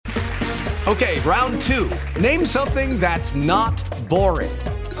Okay, round two. Name something that's not boring.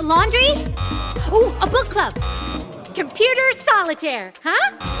 A laundry? Ooh, a book club. Computer solitaire,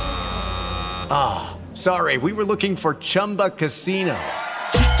 huh? Ah, sorry, we were looking for Chumba Casino.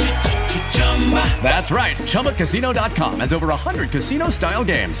 That's right, ChumbaCasino.com has over 100 casino-style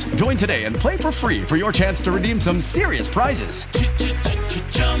games. Join today and play for free for your chance to redeem some serious prizes.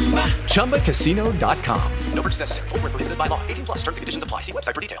 ChumbaCasino.com. No purchase necessary. Void where prohibited by law. 18 plus terms and conditions apply. See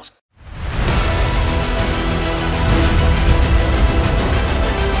website for details.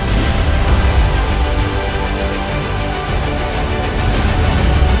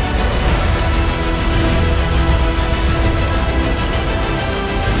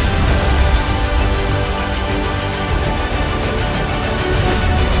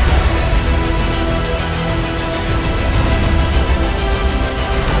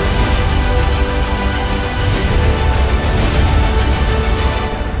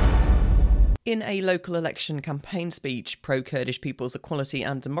 In a local election campaign speech, pro-Kurdish People's Equality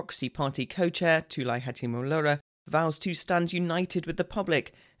and Democracy Party co-chair Tülay Hatimoğulları vows to stand united with the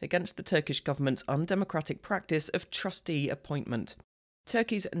public against the Turkish government's undemocratic practice of trustee-appointment.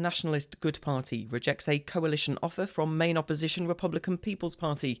 Turkey's nationalist Good Party rejects a coalition offer from main opposition Republican People's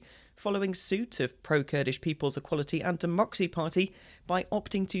Party, following suit of pro-Kurdish People's Equality and Democracy Party by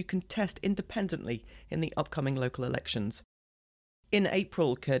opting to contest independently in the upcoming local elections. In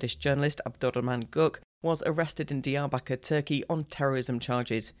April, Kurdish journalist Abdurrahman Gök was arrested in Diyarbakir, Turkey on terrorism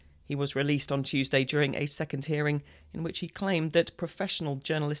charges. He was released on Tuesday during a second hearing in which he claimed that professional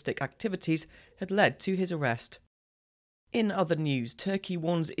journalistic activities had led to his arrest. In other news, Turkey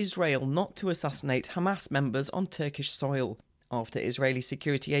warns Israel not to assassinate Hamas members on Turkish soil, after Israeli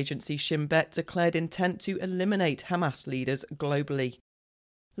security agency Shin Bet declared intent to eliminate Hamas leaders globally.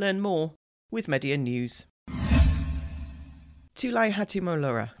 Learn more with Medya News. Tülay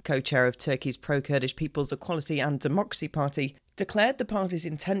Hatimoğulları, co-chair of Turkey's pro-Kurdish People's Equality and Democracy Party, declared the party's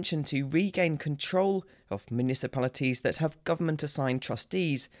intention to regain control of municipalities that have government-assigned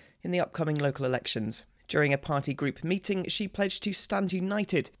trustees in the upcoming local elections. During a party group meeting, she pledged to stand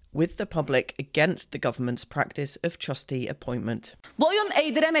united with the public against the government's practice of trustee appointment. Boyun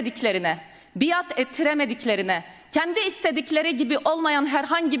eğdiremediklerine, biat ettiremediklerine, kendi istedikleri gibi olmayan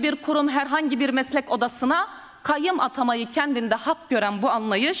herhangi bir kurum, herhangi bir meslek odasına kayyım atamayı kendinde hak gören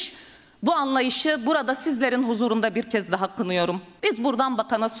bu anlayışı burada sizlerin huzurunda bir kez daha kınıyorum. Biz buradan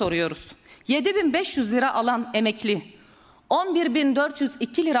bakana soruyoruz. 7.500 lira alan emekli,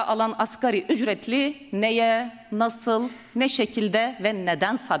 11.402 lira alan asgari ücretli neye, nasıl, ne şekilde ve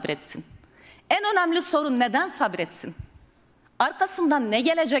neden sabretsin? En önemli soru neden sabretsin? Arkasından ne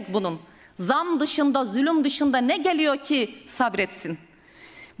gelecek bunun? Zam dışında, zulüm dışında ne geliyor ki sabretsin?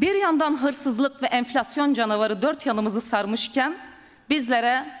 Bir yandan hırsızlık ve enflasyon canavarı dört yanımızı sarmışken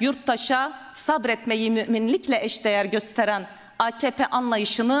bizlere, yurttaşa sabretmeyi müminlikle eşdeğer gösteren AKP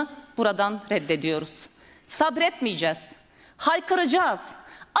anlayışını buradan reddediyoruz. Sabretmeyeceğiz, haykıracağız,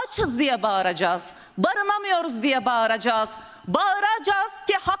 açız diye bağıracağız, barınamıyoruz diye bağıracağız. Bağıracağız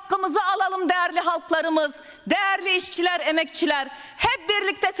ki hakkımızı alalım değerli halklarımız, değerli işçiler, emekçiler. Hep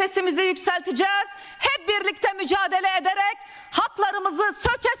birlikte sesimizi yükselteceğiz, hep birlikte mücadele ederek haklarımızı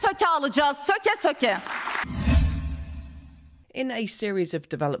söke söke alacağız, söke söke. In a series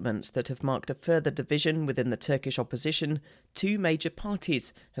of developments that have marked a further division within the Turkish opposition, two major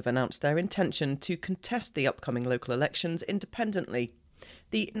parties have announced their intention to contest the upcoming local elections independently.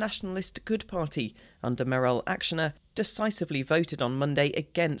 The nationalist Good Party, under Meral Akşener, decisively voted on Monday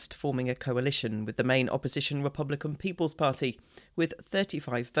against forming a coalition with the main opposition Republican People's Party, with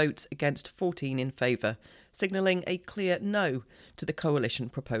 35 votes against 14 in favour, signalling a clear no to the coalition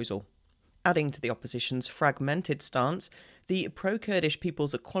proposal. Adding to the opposition's fragmented stance, the pro-Kurdish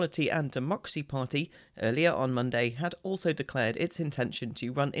People's Equality and Democracy Party earlier on Monday had also declared its intention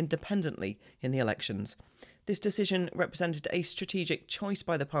to run independently in the elections. This decision represented a strategic choice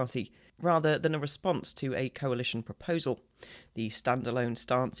by the party, rather than a response to a coalition proposal. The standalone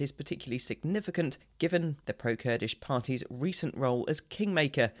stance is particularly significant given the pro-Kurdish party's recent role as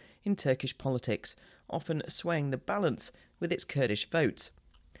kingmaker in Turkish politics, often swaying the balance with its Kurdish votes.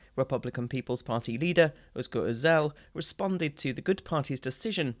 Republican People's Party leader Özgür Özel responded to the Good Party's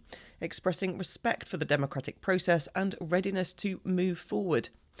decision, expressing respect for the democratic process and readiness to move forward.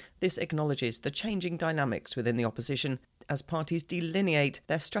 This acknowledges the changing dynamics within the opposition as parties delineate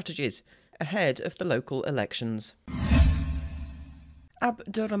their strategies ahead of the local elections.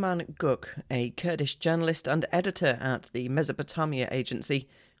 Abdurrahman Gök, a Kurdish journalist and editor at the Mesopotamia Agency,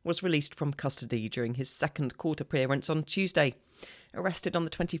 was released from custody during his second court appearance on Tuesday. Arrested on the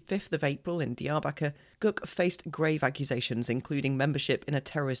 25th of April in Diyarbakir, Gök faced grave accusations including membership in a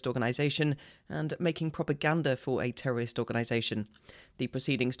terrorist organisation and making propaganda for a terrorist organisation. The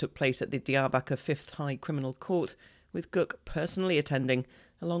proceedings took place at the Diyarbakir 5th High Criminal Court, with Gök personally attending,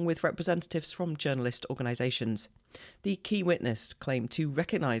 along with representatives from journalist organisations. The key witness claimed to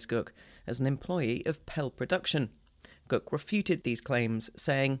recognise Gök as an employee of Pel Production. Gök refuted these claims,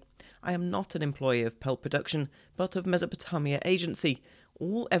 saying, "I am not an employee of Pel Production, but of Mesopotamia Agency.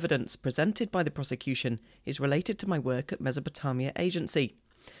 All evidence presented by the prosecution is related to my work at Mesopotamia Agency."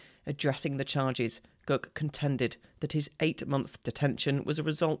 Addressing the charges, Gök contended that his 8-month detention was a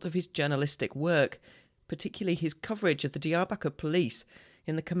result of his journalistic work, particularly his coverage of the Diyarbakir police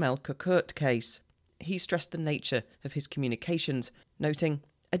in the Kamel Kokurt case. He stressed the nature of his communications, noting,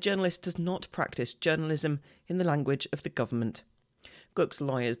 "A journalist does not practice journalism in the language of the government." Gök's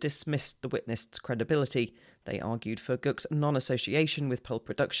lawyers dismissed the witness's credibility. They argued for Gök's non-association with Pel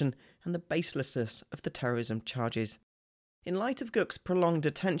Production and the baselessness of the terrorism charges. In light of Gök's prolonged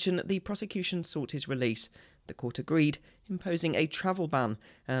detention, the prosecution sought his release. The court agreed, imposing a travel ban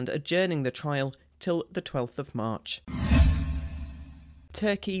and adjourning the trial till the 12th of March.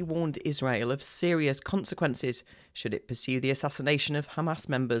 Turkey warned Israel of serious consequences should it pursue the assassination of Hamas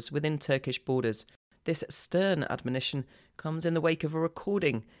members within Turkish borders. This stern admonition comes in the wake of a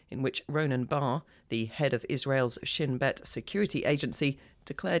recording in which Ronan Bar, the head of Israel's Shin Bet security agency,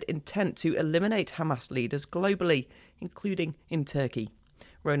 declared intent to eliminate Hamas leaders globally, including in Turkey.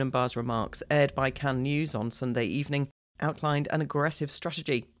 Ronan Bar's remarks, aired by Cannes News on Sunday evening, outlined an aggressive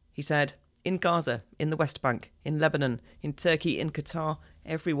strategy. He said, "In Gaza, in the West Bank, in Lebanon, in Turkey, in Qatar,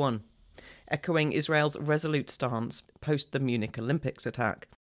 everyone," echoing Israel's resolute stance post the Munich Olympics attack.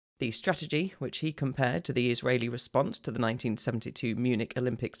 The strategy, which he compared to the Israeli response to the 1972 Munich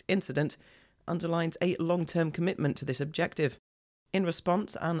Olympics incident, underlines a long-term commitment to this objective. In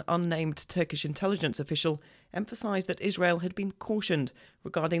response, an unnamed Turkish intelligence official emphasised that Israel had been cautioned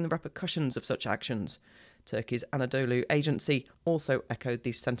regarding the repercussions of such actions. Turkey's Anadolu agency also echoed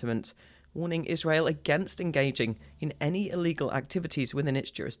these sentiments, warning Israel against engaging in any illegal activities within its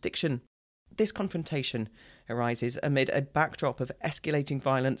jurisdiction. This confrontation arises amid a backdrop of escalating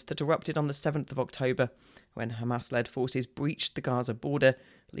violence that erupted on the 7th of October, when Hamas-led forces breached the Gaza border,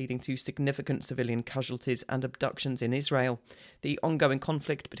 leading to significant civilian casualties and abductions in Israel. The ongoing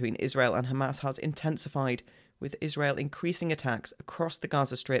conflict between Israel and Hamas has intensified, with Israel increasing attacks across the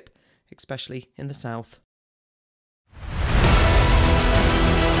Gaza Strip, especially in the south.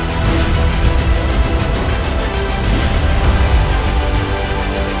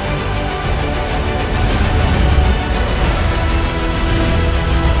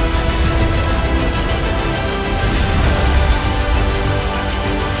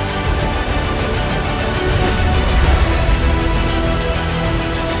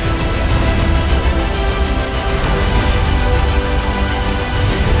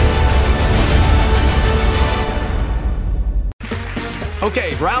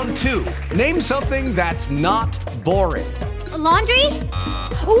 Okay, round 2. Name something that's not boring. A laundry?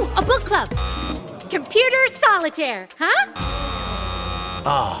 Ooh, a book club. Computer solitaire, huh?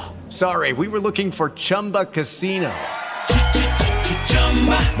 Sorry, we were looking for Chumba Casino.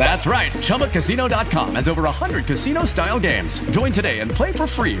 That's right. ChumbaCasino.com has over 100 casino-style games. Join today and play for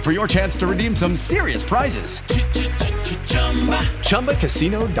free for your chance to redeem some serious prizes.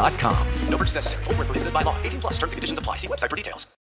 ChumbaCasino.com. No purchase necessary. Void where prohibited by law. 18+. Terms and conditions apply. See website for details.